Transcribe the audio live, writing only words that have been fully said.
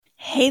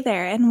Hey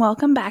there, and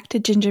welcome back to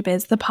Ginger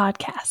Biz, the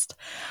podcast.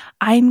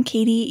 I'm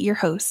Katie, your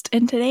host,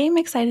 and today I'm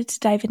excited to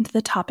dive into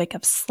the topic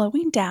of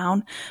slowing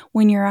down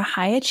when you're a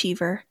high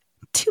achiever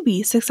to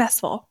be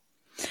successful.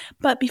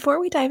 But before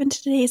we dive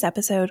into today's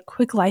episode,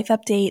 quick life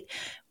update.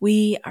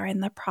 We are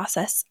in the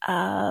process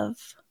of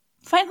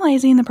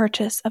finalizing the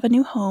purchase of a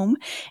new home,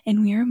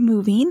 and we are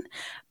moving.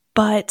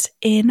 But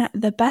in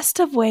the best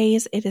of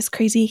ways, it is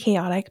crazy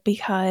chaotic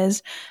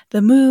because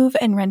the move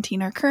and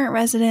renting our current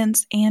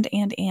residence and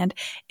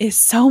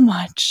is so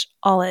much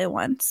all at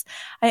once.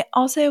 I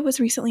also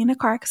was recently in a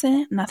car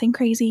accident, nothing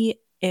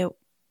crazy. It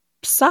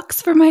sucks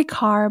for my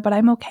car, but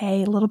I'm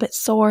okay, a little bit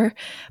sore,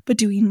 but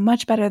doing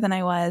much better than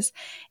I was.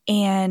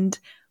 And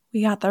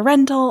we got the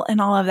rental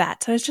and all of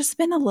that. So it's just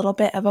been a little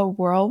bit of a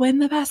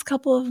whirlwind the past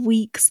couple of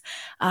weeks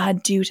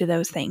due to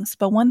those things.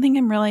 But one thing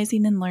I'm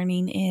realizing and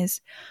learning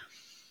is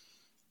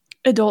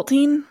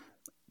adulting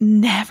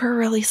never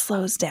really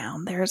slows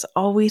down. There's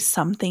always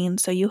something.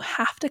 So you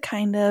have to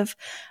kind of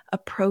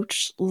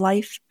approach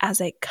life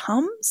as it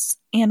comes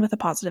and with a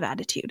positive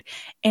attitude.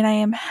 And I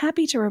am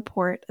happy to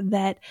report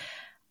that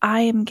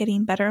I am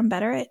getting better and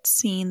better at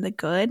seeing the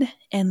good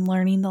and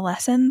learning the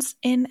lessons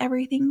in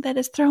everything that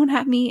is thrown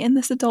at me in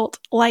this adult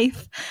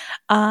life.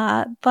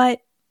 But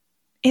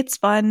it's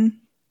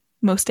fun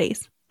most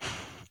days.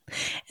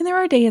 And there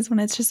are days when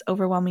it's just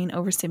overwhelming,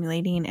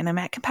 overstimulating, and I'm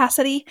at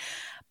capacity.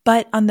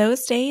 But on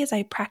those days,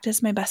 I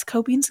practice my best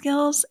coping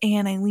skills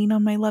and I lean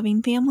on my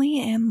loving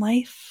family and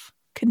life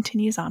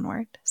continues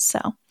onward. So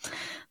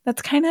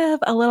that's kind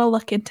of a little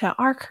look into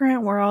our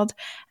current world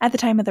at the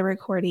time of the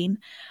recording.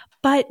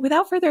 But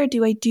without further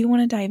ado, I do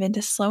want to dive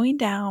into slowing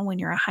down when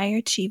you're a high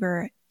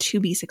achiever to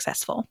be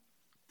successful.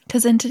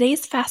 Because in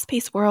today's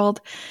fast-paced world,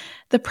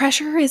 the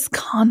pressure is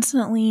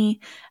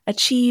constantly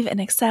achieve and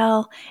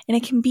excel, and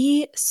it can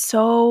be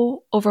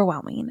so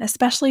overwhelming,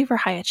 especially for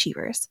high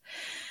achievers.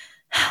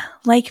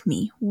 Like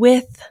me,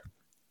 with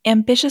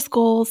ambitious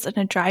goals and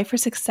a drive for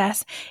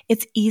success,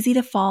 it's easy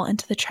to fall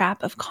into the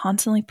trap of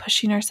constantly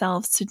pushing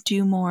ourselves to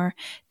do more,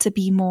 to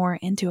be more,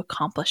 and to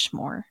accomplish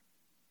more.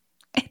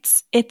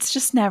 It's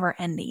just never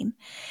ending.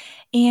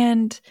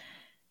 And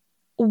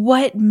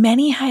what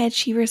many high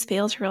achievers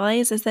fail to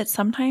realize is that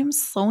sometimes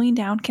slowing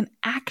down can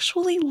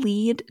actually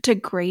lead to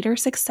greater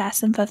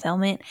success and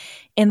fulfillment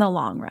in the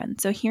long run.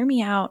 So hear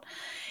me out.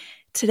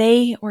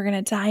 Today, we're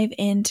going to dive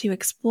into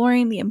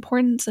exploring the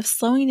importance of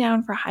slowing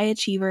down for high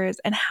achievers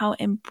and how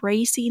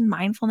embracing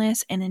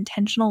mindfulness and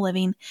intentional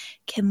living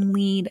can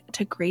lead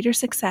to greater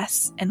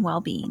success and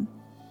well-being.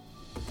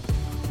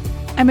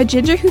 I'm a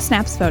ginger who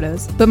snaps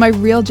photos, but my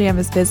real jam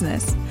is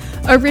business.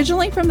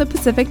 Originally from the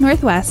Pacific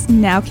Northwest,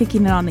 now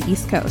kicking it on the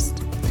East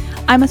Coast.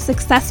 I'm a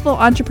successful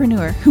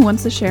entrepreneur who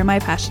wants to share my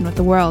passion with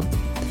the world.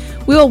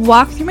 We will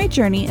walk through my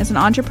journey as an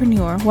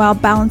entrepreneur while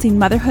balancing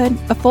motherhood,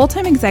 a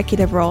full-time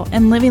executive role,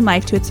 and living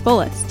life to its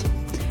fullest.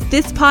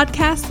 This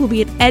podcast will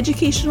be an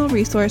educational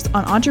resource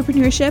on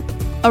entrepreneurship,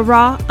 a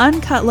raw,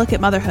 uncut look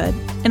at motherhood,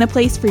 and a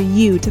place for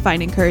you to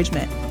find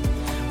encouragement.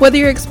 Whether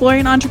you're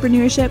exploring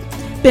entrepreneurship,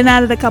 been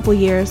at it a couple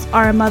years,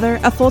 are a mother,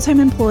 a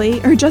full-time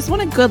employee, or just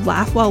want a good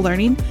laugh while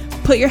learning,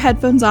 put your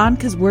headphones on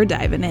because we're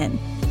diving in.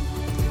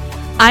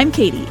 I'm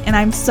Katie, and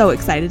I'm so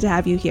excited to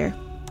have you here.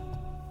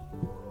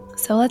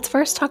 So let's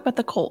first talk about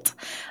the cult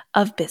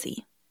of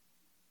busy.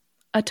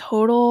 A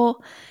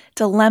total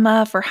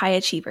dilemma for high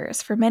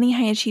achievers. For many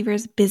high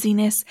achievers,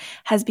 busyness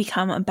has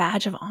become a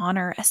badge of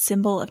honor, a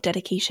symbol of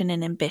dedication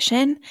and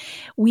ambition.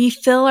 We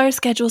fill our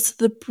schedules to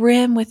the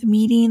brim with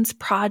meetings,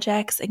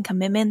 projects, and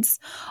commitments,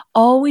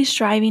 always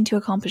striving to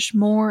accomplish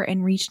more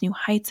and reach new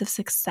heights of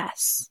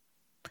success.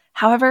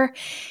 However,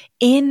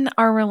 in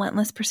our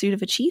relentless pursuit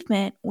of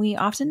achievement, we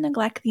often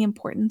neglect the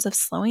importance of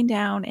slowing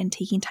down and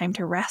taking time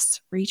to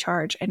rest,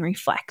 recharge, and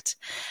reflect.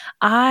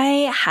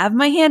 I have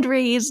my hand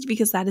raised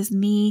because that is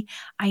me.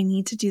 I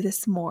need to do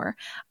this more.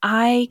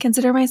 I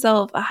consider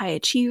myself a high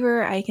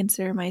achiever. I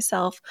consider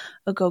myself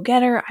a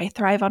go-getter. I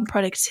thrive on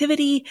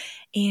productivity,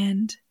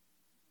 and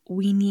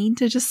we need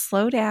to just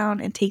slow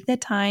down and take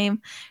that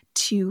time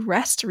to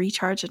rest,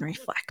 recharge, and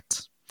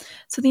reflect.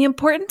 So the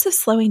importance of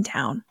slowing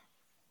down.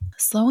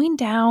 Slowing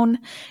down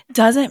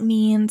doesn't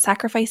mean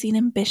sacrificing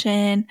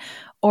ambition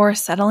or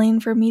settling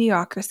for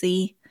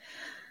mediocrity,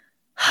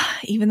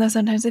 even though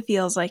sometimes it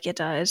feels like it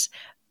does.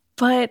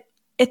 But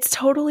it's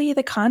totally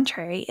the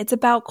contrary. It's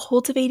about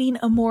cultivating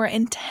a more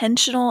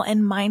intentional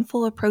and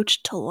mindful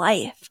approach to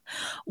life,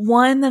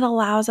 one that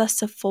allows us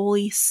to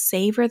fully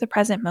savor the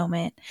present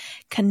moment,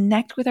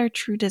 connect with our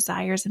true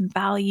desires and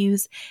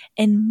values,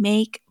 and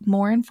make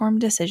more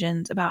informed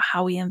decisions about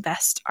how we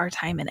invest our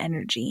time and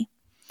energy.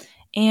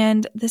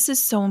 And this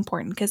is so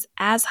important because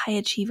as high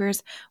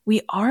achievers,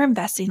 we are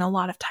investing a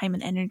lot of time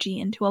and energy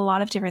into a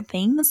lot of different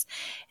things.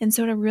 And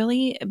so to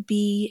really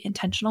be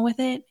intentional with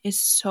it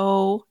is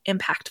so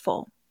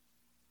impactful.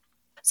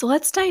 So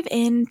let's dive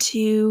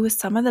into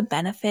some of the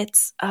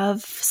benefits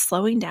of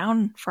slowing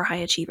down for high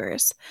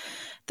achievers.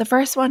 The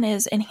first one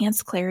is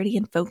enhanced clarity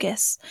and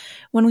focus.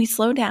 When we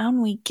slow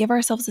down, we give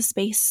ourselves a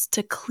space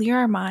to clear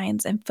our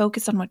minds and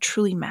focus on what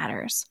truly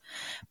matters.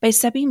 By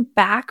stepping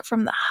back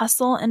from the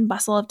hustle and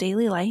bustle of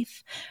daily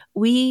life,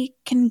 we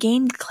can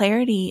gain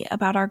clarity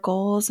about our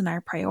goals and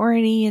our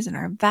priorities and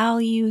our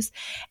values.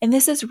 And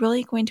this is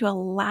really going to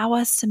allow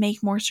us to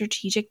make more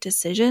strategic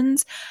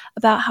decisions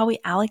about how we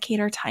allocate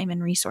our time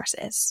and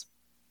resources.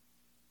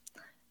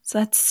 So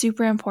that's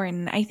super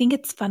important. I think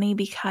it's funny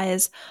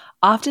because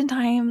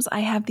oftentimes I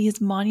have these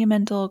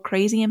monumental,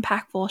 crazy,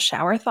 impactful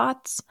shower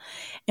thoughts.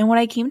 And what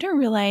I came to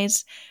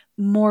realize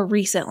more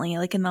recently,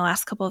 like in the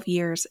last couple of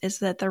years, is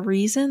that the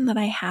reason that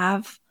I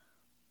have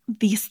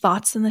these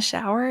thoughts in the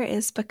shower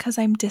is because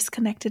I'm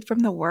disconnected from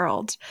the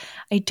world.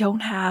 I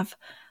don't have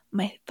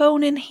my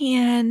phone in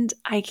hand.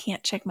 I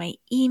can't check my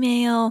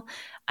email.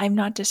 I'm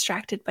not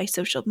distracted by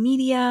social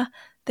media.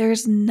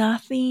 There's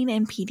nothing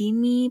impeding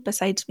me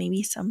besides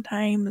maybe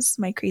sometimes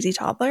my crazy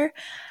toddler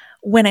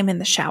when I'm in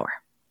the shower.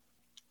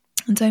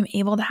 And so I'm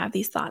able to have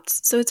these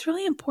thoughts. So it's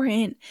really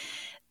important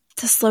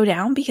to slow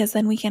down because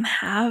then we can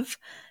have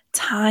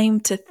time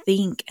to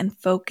think and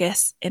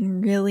focus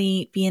and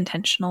really be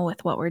intentional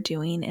with what we're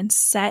doing and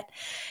set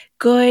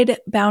good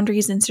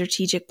boundaries and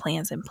strategic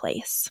plans in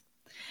place.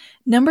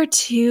 Number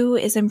 2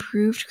 is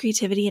improved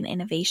creativity and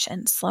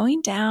innovation.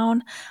 Slowing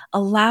down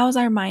allows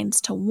our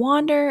minds to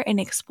wander and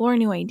explore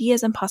new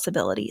ideas and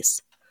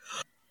possibilities.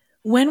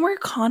 When we're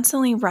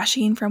constantly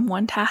rushing from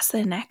one task to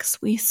the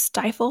next, we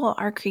stifle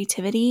our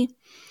creativity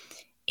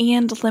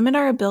and limit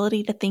our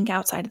ability to think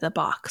outside of the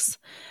box.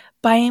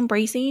 By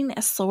embracing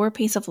a slower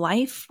pace of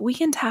life, we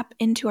can tap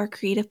into our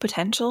creative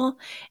potential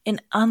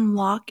and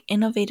unlock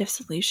innovative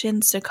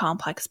solutions to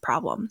complex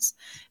problems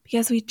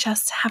because we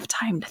just have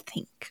time to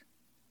think.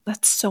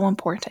 That's so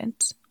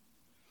important.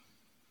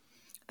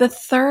 The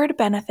third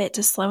benefit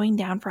to slowing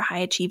down for high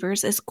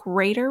achievers is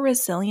greater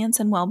resilience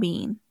and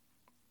well-being.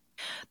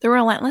 The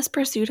relentless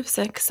pursuit of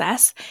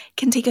success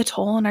can take a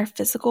toll on our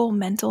physical,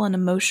 mental, and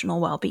emotional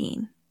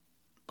well-being.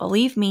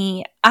 Believe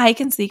me, I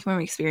can speak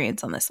from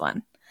experience on this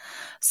one.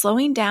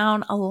 Slowing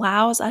down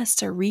allows us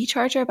to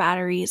recharge our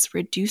batteries,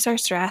 reduce our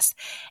stress,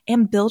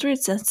 and build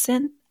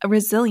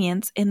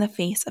resilience in the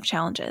face of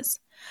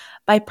challenges.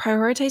 By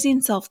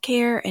prioritizing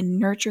self-care and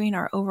nurturing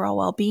our overall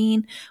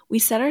well-being, we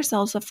set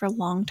ourselves up for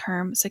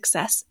long-term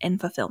success and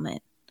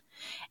fulfillment.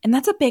 And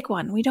that's a big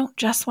one. We don't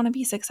just want to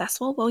be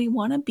successful, but we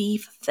want to be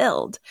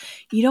fulfilled.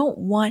 You don't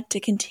want to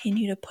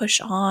continue to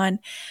push on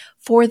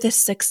for this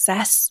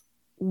success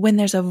when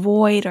there's a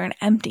void or an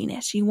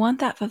emptiness. You want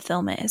that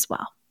fulfillment as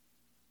well.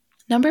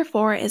 Number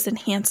 4 is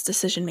enhanced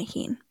decision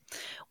making.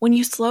 When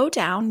you slow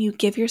down, you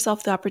give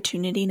yourself the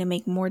opportunity to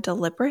make more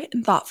deliberate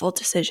and thoughtful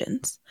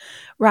decisions.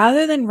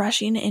 Rather than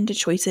rushing into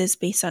choices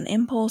based on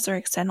impulse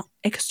or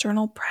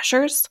external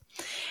pressures,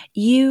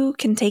 you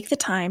can take the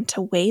time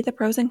to weigh the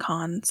pros and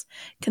cons,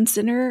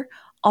 consider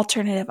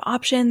alternative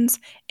options,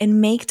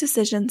 and make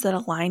decisions that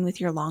align with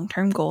your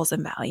long-term goals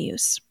and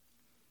values.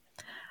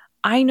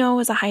 I know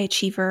as a high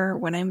achiever,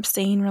 when I'm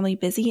staying really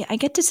busy, I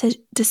get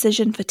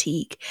decision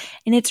fatigue,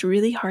 and it's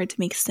really hard to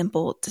make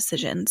simple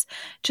decisions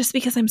just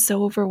because I'm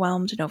so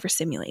overwhelmed and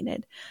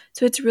overstimulated.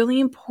 So it's really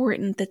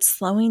important that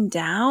slowing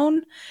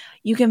down,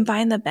 you can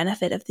find the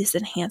benefit of this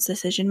enhanced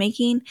decision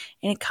making,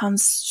 and it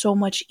comes so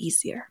much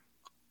easier.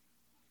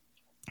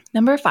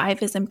 Number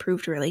 5 is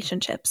improved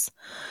relationships.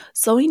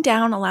 Slowing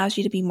down allows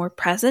you to be more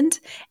present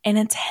and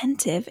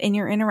attentive in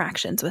your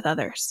interactions with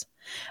others.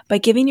 By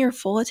giving your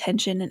full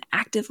attention and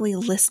actively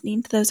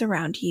listening to those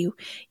around you,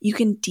 you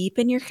can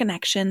deepen your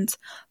connections,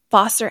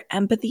 foster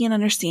empathy and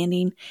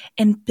understanding,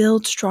 and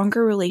build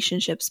stronger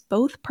relationships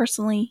both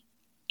personally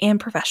and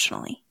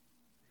professionally.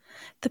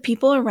 The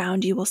people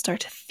around you will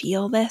start to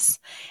feel this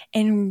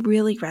and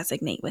really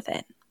resonate with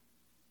it.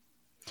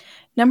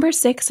 Number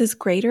 6 is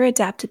greater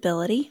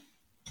adaptability.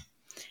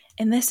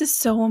 And this is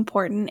so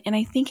important, and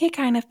I think it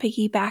kind of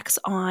piggybacks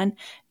on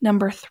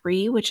number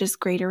 3, which is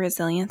greater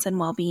resilience and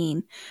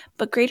well-being.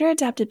 But greater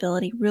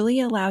adaptability really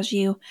allows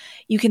you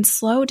can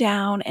slow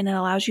down, and it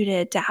allows you to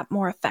adapt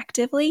more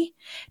effectively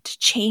to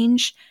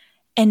change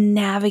and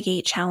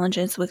navigate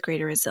challenges with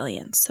greater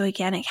resilience. So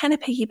again, it kind of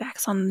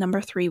piggybacks on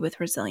number 3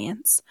 with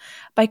resilience.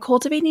 By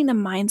cultivating a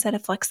mindset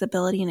of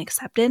flexibility and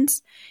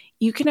acceptance,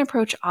 you can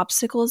approach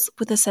obstacles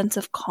with a sense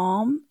of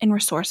calm and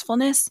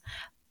resourcefulness,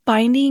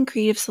 finding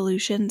creative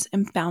solutions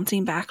and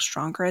bouncing back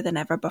stronger than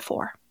ever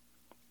before.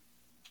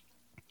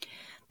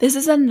 This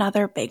is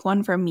another big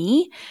one for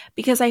me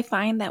because I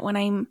find that when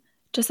I'm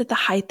just at the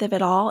height of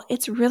it all,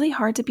 it's really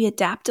hard to be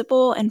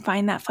adaptable and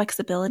find that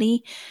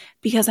flexibility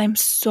because I'm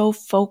so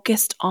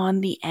focused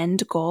on the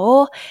end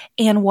goal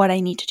and what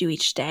I need to do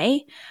each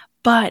day.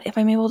 But if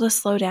I'm able to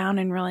slow down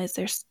and realize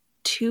there's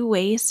 2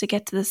 ways to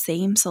get to the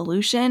same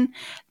solution,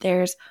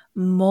 there's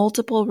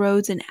multiple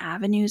roads and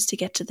avenues to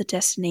get to the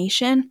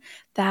destination,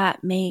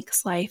 that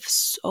makes life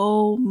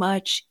so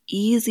much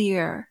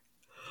easier.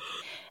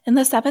 And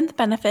the 7th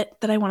benefit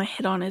that I want to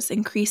hit on is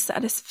increased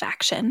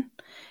satisfaction.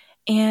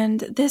 And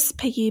this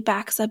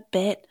piggybacks a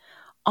bit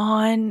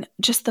on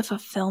just the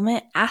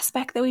fulfillment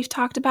aspect that we've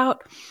talked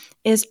about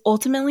is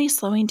ultimately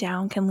slowing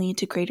down can lead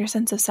to greater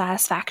sense of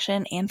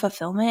satisfaction and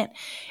fulfillment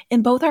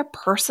in both our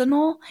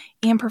personal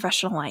and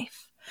professional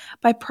life.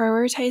 By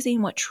prioritizing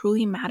what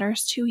truly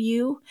matters to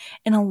you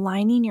and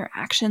aligning your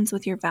actions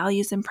with your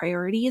values and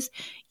priorities,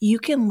 you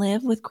can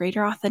live with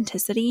greater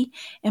authenticity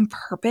and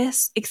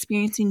purpose,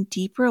 experiencing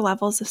deeper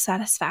levels of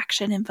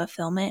satisfaction and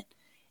fulfillment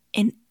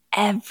in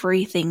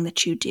everything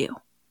that you do.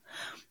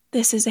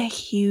 This is a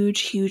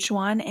huge, huge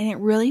one, and it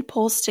really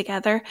pulls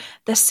together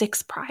the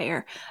 6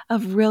 prior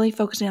of really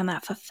focusing on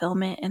that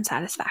fulfillment and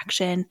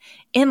satisfaction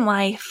in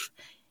life,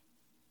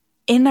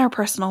 in our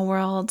personal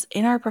world,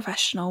 in our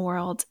professional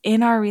world,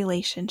 in our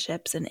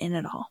relationships, and in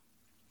it all.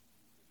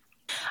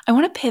 I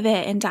want to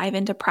pivot and dive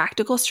into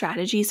practical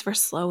strategies for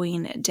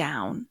slowing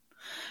down.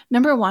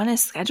 Number 1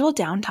 is schedule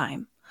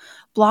downtime.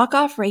 Block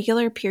off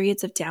regular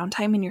periods of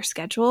downtime in your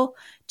schedule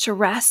to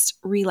rest,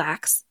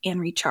 relax, and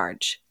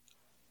recharge.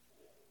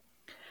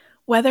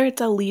 Whether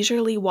it's a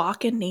leisurely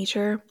walk in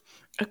nature,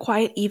 a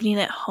quiet evening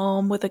at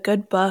home with a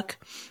good book,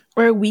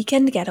 or a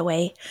weekend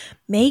getaway,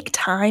 make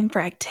time for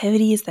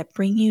activities that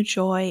bring you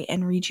joy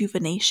and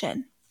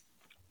rejuvenation.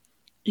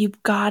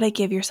 You've got to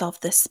give yourself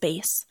this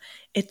space.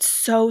 It's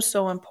so,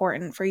 so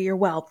important for your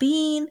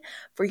well-being,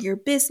 for your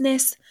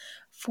business,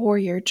 for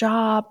your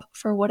job,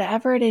 for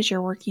whatever it is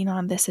you're working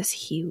on. This is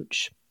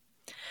huge.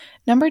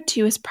 Number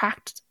 2 is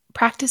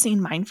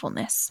practicing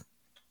mindfulness.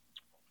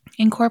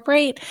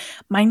 Incorporate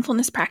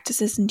mindfulness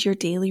practices into your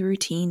daily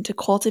routine to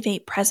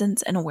cultivate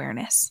presence and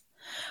awareness.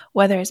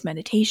 Whether it's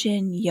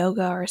meditation,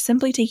 yoga, or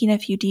simply taking a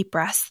few deep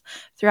breaths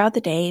throughout the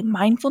day,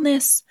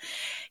 mindfulness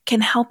can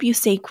help you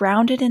stay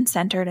grounded and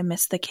centered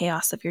amidst the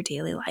chaos of your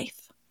daily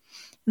life.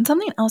 And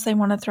something else I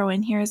want to throw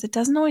in here is it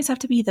doesn't always have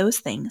to be those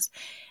things.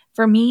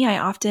 For me, I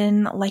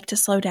often like to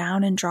slow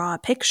down and draw a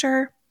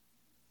picture.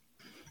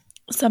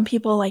 Some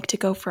people like to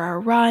go for a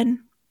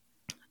run.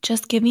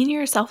 Just giving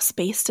yourself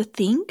space to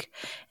think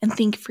and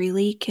think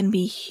freely can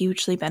be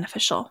hugely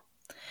beneficial.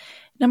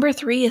 Number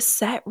 3 is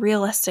set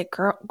realistic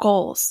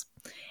goals.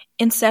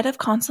 Instead of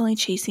constantly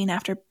chasing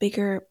after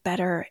bigger,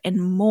 better, and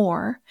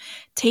more,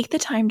 take the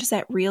time to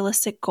set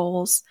realistic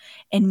goals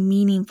and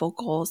meaningful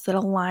goals that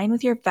align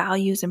with your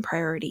values and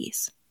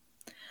priorities.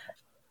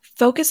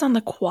 Focus on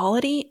the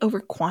quality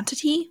over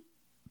quantity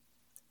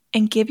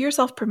and give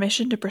yourself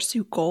permission to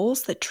pursue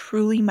goals that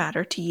truly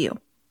matter to you.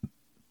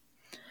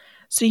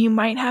 So you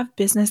might have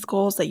business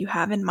goals that you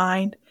have in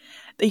mind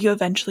that you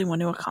eventually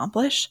want to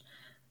accomplish,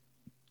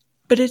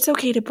 but it's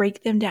okay to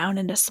break them down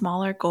into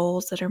smaller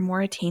goals that are more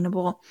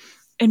attainable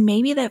and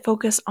maybe that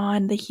focus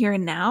on the here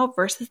and now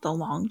versus the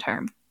long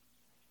term.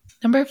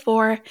 Number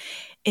 4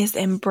 is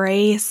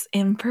embrace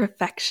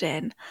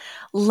imperfection.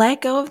 Let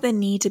go of the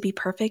need to be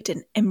perfect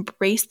and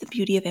embrace the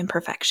beauty of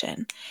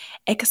imperfection.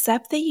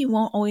 Accept that you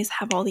won't always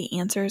have all the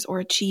answers or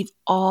achieve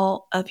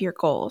all of your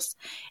goals,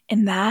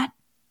 and that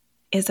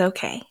is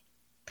okay.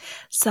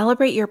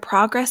 Celebrate your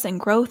progress and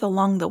growth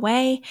along the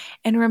way,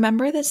 and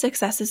remember that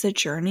success is a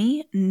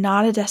journey,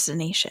 not a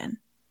destination.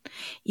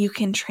 You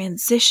can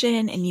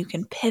transition and you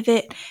can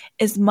pivot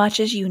as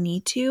much as you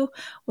need to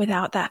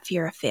without that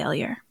fear of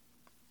failure.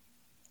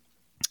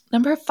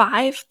 Number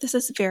 5, this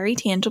is very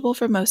tangible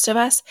for most of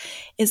us,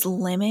 is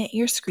limit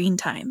your screen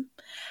time.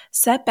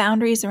 Set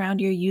boundaries around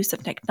your use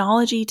of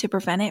technology to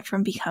prevent it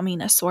from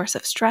becoming a source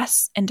of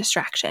stress and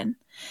distraction.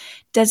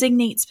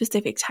 Designate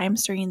specific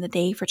times during the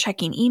day for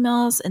checking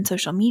emails and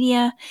social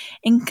media,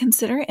 and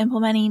consider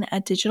implementing a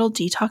digital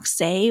detox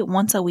day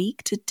once a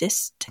week to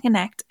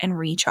disconnect and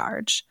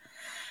recharge.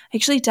 I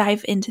actually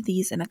dive into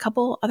these in a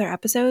couple other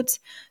episodes,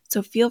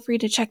 so feel free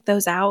to check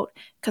those out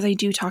because I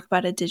do talk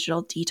about a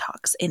digital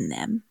detox in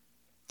them.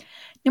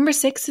 Number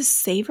 6 is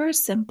savor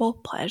simple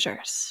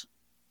pleasures.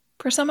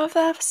 For some of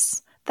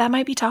us, that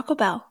might be Taco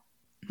Bell.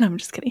 No, I'm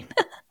just kidding.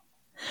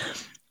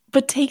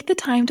 But take the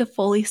time to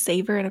fully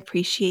savor and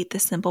appreciate the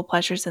simple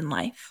pleasures in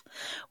life.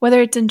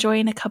 Whether it's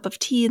enjoying a cup of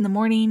tea in the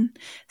morning,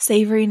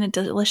 savoring a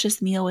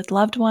delicious meal with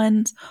loved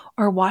ones,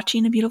 or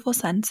watching a beautiful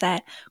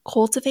sunset,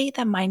 cultivate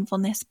that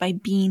mindfulness by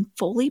being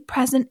fully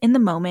present in the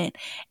moment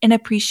and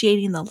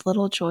appreciating the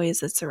little joys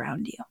that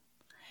surround you.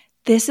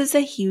 This is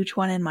a huge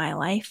one in my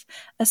life,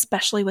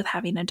 especially with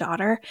having a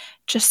daughter.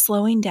 Just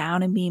slowing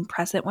down and being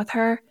present with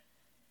her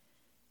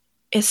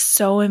is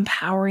so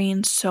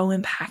empowering, so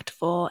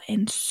impactful,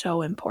 and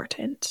so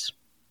important.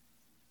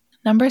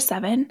 Number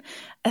 7,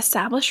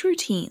 establish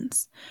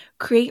routines.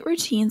 Create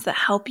routines that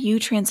help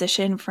you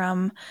transition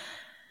from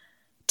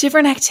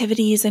different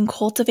activities and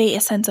cultivate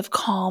a sense of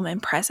calm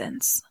and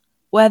presence.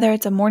 Whether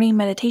it's a morning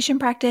meditation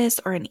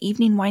practice or an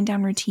evening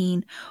wind-down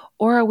routine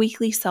or a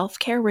weekly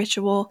self-care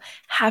ritual,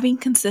 having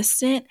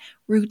consistent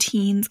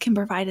routines can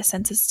provide a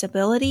sense of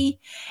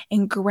stability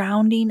and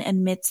grounding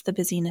amidst the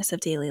busyness of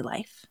daily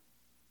life.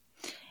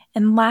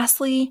 And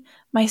lastly,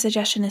 my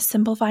suggestion is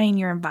simplifying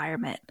your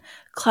environment.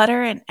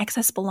 Clutter and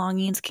excess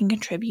belongings can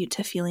contribute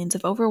to feelings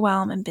of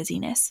overwhelm and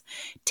busyness.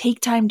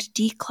 Take time to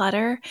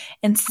declutter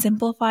and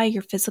simplify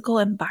your physical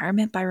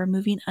environment by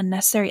removing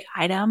unnecessary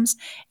items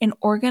and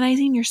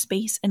organizing your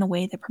space in a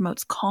way that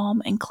promotes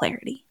calm and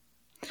clarity.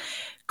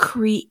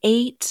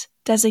 Create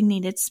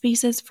designated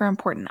spaces for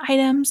important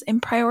items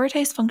and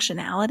prioritize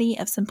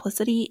functionality of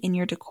simplicity in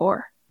your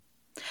decor.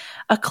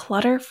 A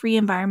clutter-free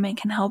environment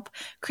can help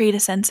create a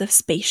sense of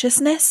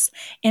spaciousness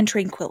and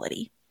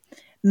tranquility,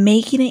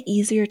 making it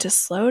easier to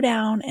slow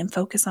down and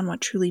focus on what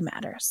truly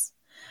matters.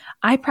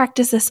 I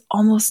practice this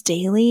almost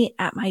daily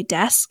at my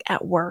desk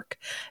at work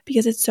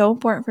because it's so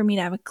important for me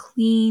to have a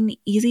clean,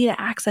 easy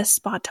to access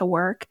spot to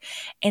work,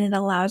 and it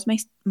allows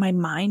my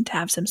mind to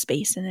have some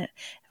space in it.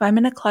 If I'm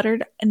in a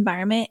cluttered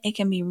environment, it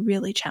can be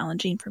really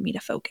challenging for me to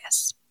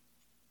focus.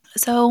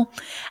 So,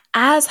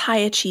 as high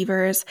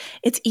achievers,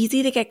 it's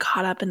easy to get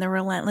caught up in the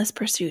relentless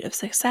pursuit of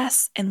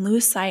success and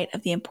lose sight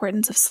of the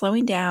importance of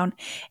slowing down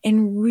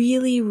and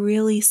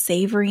really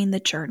savoring the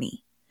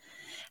journey.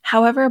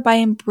 However, by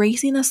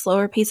embracing a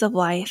slower pace of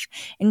life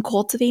and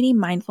cultivating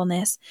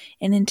mindfulness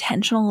and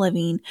intentional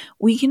living,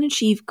 we can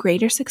achieve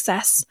greater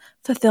success,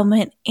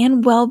 fulfillment,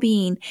 and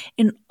well-being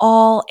in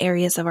all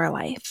areas of our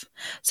life.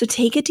 So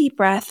take a deep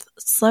breath,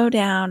 slow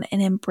down, and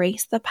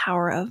embrace the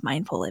power of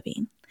mindful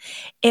living.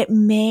 It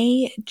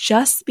may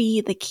just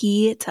be the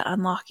key to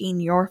unlocking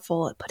your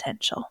full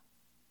potential.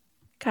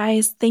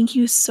 Guys, thank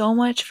you so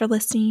much for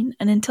listening,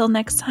 and until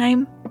next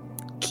time,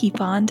 keep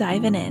on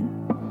diving in.